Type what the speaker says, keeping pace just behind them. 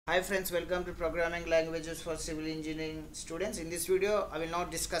Hi friends, welcome to Programming Languages for Civil Engineering students. In this video, I will not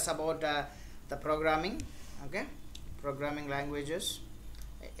discuss about the programming, okay, programming languages.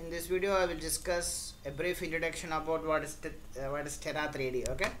 In this video, I will discuss a brief introduction about what is Stera 3D,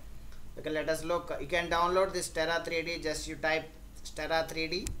 okay. Okay, let us look. You can download this Stera 3D. Just you type Stera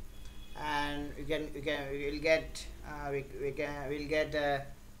 3D, and we'll get we'll get a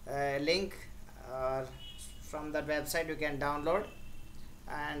link from that website. You can download.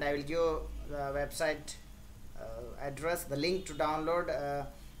 And I will give the website address, the link to download,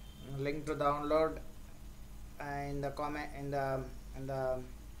 in the comment in the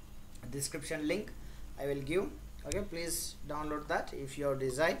description link I will give. Okay, please download that if you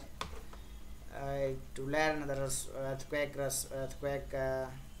desire to learn the earthquake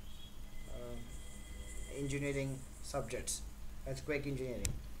engineering subjects, earthquake engineering.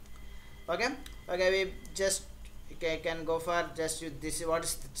 Okay, we just can go for just this is what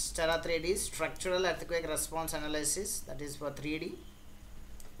is Stera 3D, structural earthquake response analysis. That is for 3D.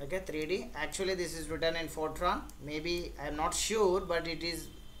 Okay, 3D. Actually, this is written in Fortran. Maybe I am not sure, but it is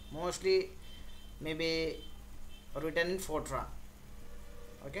mostly maybe written in Fortran.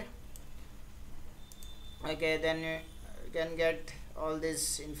 Okay. Okay, then you can get all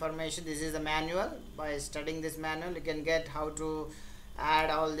this information. This is the manual. By studying this manual, you can get how to add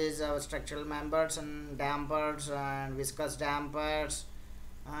all these structural members and dampers and viscous dampers,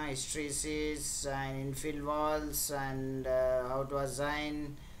 hysteresis and infill walls, and how to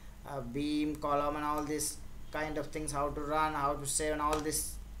assign beam, column, and all these kind of things, how to run, how to save, and all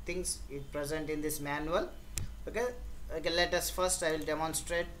these things is present in this manual. Okay, let us first, I will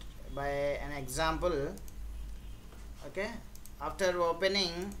demonstrate by an example. Okay, after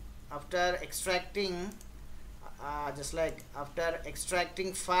extracting just like after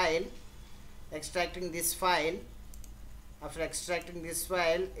extracting this file,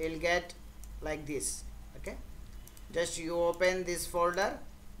 you'll get like this. Okay, just you open this folder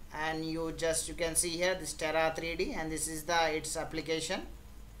and you can see here this Stera 3D, and this is its application.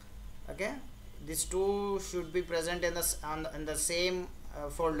 Okay, these two should be present in the same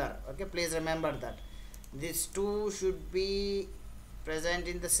folder. Okay, please remember that these two should be present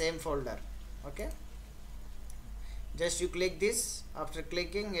in the same folder. Okay, just you click this. After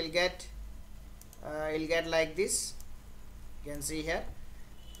clicking, you'll get like this. You can see here,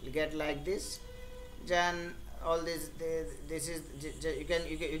 you'll get like this. Then all this is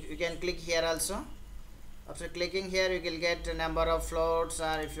you can click here also. After clicking here, you will get a number of floats,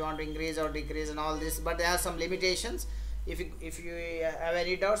 or if you want to increase or decrease and all this, but there are some limitations. If you have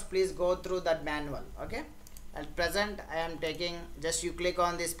any doubts, please go through that manual. Okay, at present I am taking, just you click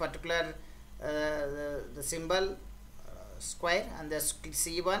on this particular the symbol square, and this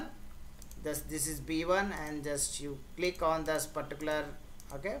C1, this is B1, and just you click on this particular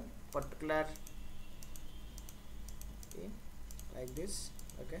like this.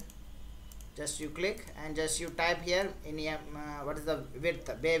 Okay, just you click and just you type here in what is the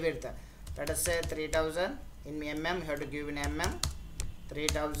width, bay width, let us say 3000 in mm. You have to give in mm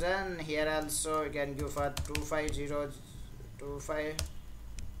 3000. Here also you can give for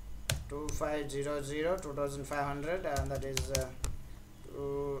 2500, 2500, and that is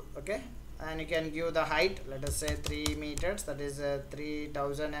okay, and you can give the height, let us say 3 meters, that is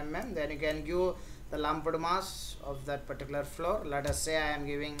 3000 mm. Then you can give the lumped mass of that particular floor. Let us say I am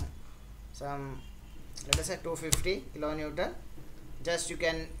giving some, let us say 250 kilonewton. Just you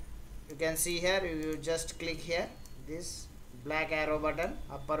can see here, you just click here this black arrow button,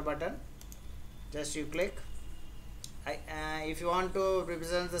 upper button, just you click. If you want to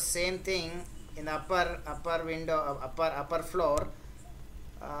represent the same thing in the upper window, upper floor,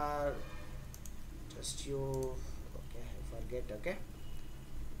 just you forget. Okay,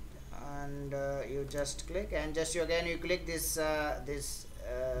 and you just click, and just you click this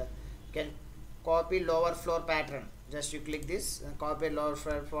can copy lower floor pattern. Just you click this and copy lower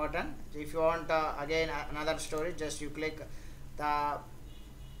floor pattern. If you want again another story, just you click the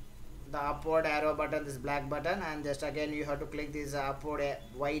upward arrow button, this black button, and just again you have to click this upward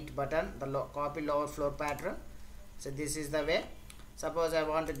white button, the copy lower floor pattern. So this is the way. Suppose I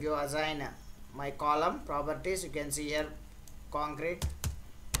want to assign my column properties. You can see here concrete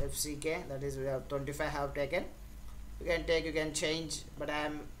FCK, that is we have 25 have taken. You can change, but I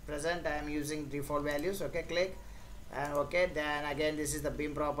am using default values. Okay, click, and okay, then again this is the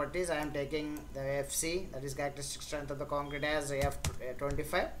beam properties. I am taking the FC, that is characteristic strength of the concrete, as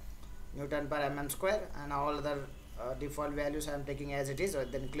F25 Newton per mm square, and all other default values I am taking as it is. So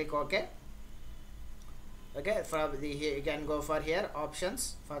then click OK. Okay, from here you can go for here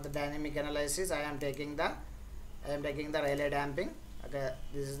options. For the dynamic analysis, I am taking the relay damping. Okay,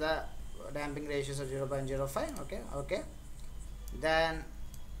 this is the damping ratios of 0.05. Okay. Then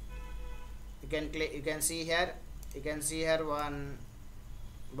you can click, you can see here one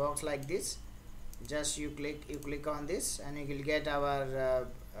box like this. Just you click on this and you will get our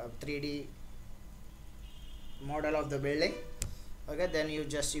 3D model of the building. Okay, then you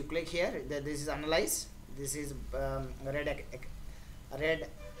click here. This is analyze. This is red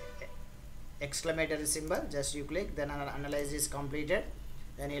exclamatory symbol. Just you click, then analyze is completed.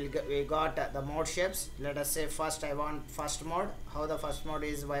 Then we got the mode shapes. Let us say first I want first mode, how the first mode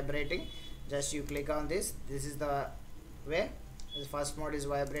is vibrating. Just you click on this. This is the way. The first mode is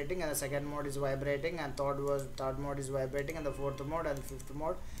vibrating, and the second mode is vibrating, and third mode is vibrating, and the fourth mode, and the fifth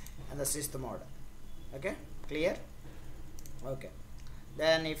mode, and the sixth mode. Okay, clear? Okay.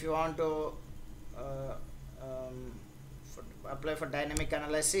 Then if you want to apply for dynamic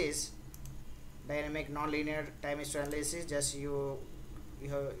analysis, dynamic non-linear time history analysis, just you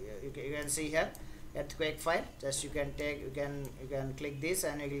can see here earthquake file. Just you can click this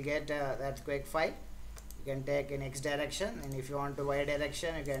and you will get the earthquake file. You can take in X direction, and if you want to Y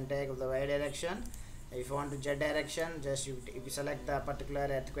direction, you can take the Y direction. If you want to Z direction, just you select the particular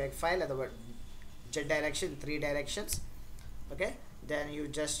earthquake file at the Z direction, 3 directions. Okay, then you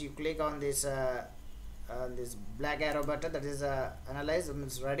click on this black arrow button, that is analyze, and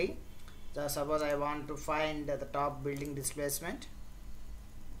it's ready. So suppose I want to find the top building displacement.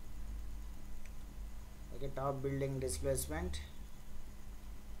 Okay, top building displacement.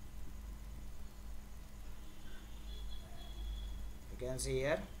 You can see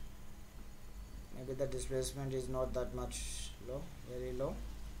here, maybe the displacement is not that much low, very low.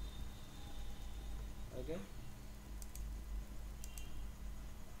 Okay,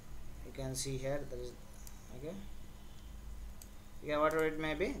 you can see here there is, okay, yeah, whatever it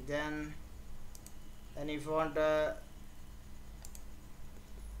may be. Then if you want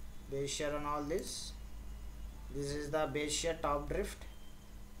base shear on all this, this is the base shear top drift,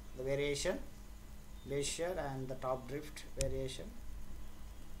 the variation, base shear and the top drift variation.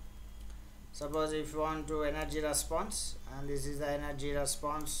 Suppose if you want to energy response, and this is the energy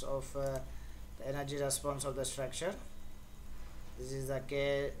response of the structure. This is the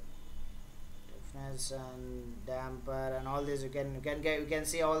K stiffness and damper and all this. You can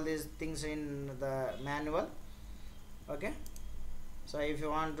see all these things in the manual. Okay, so if you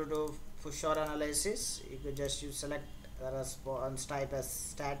want to do push or analysis, you could just select the response type as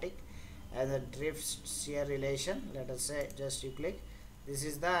static and the drift shear relation. Let us say just you click. This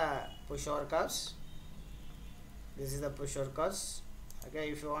is the push or curves. This is the push or curves. Okay,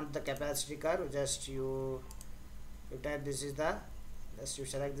 if you want the capacity curve, just you type this is the, just you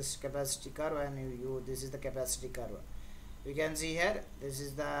select this capacity curve, and this is the capacity curve. You can see here, this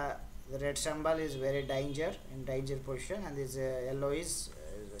is the red symbol is very in danger position, and this yellow is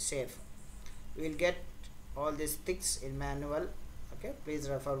safe. We will get all these things in manual. Okay, please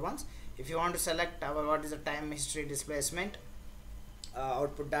refer once. If you want to select what is the time history displacement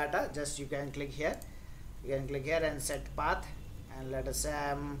output data, just you can click here. You can click here and set path, and let us say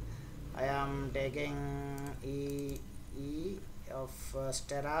I am taking E of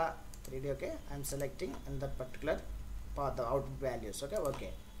Stera 3D. Okay, I am selecting in that particular path the output values.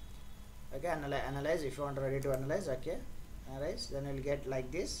 Okay, analyze. If you want ready to analyze, okay, analyze, then you will get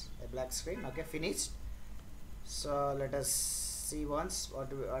like this, a black screen. Okay, finished. So let us see once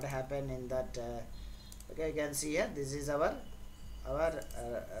what happened in that. Okay, you can see here, this is our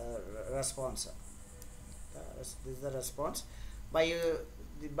response. This is the response.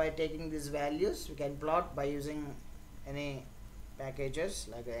 By taking these values, we can plot by using any packages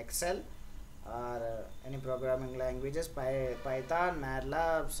like Excel or any programming languages, Python,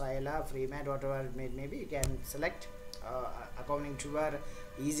 MATLAB, Scilab, Freemat, whatever it may be. You can select according to your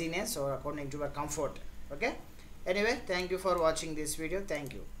easiness or according to your comfort. Okay, anyway, thank you for watching this video.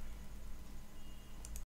 Thank you.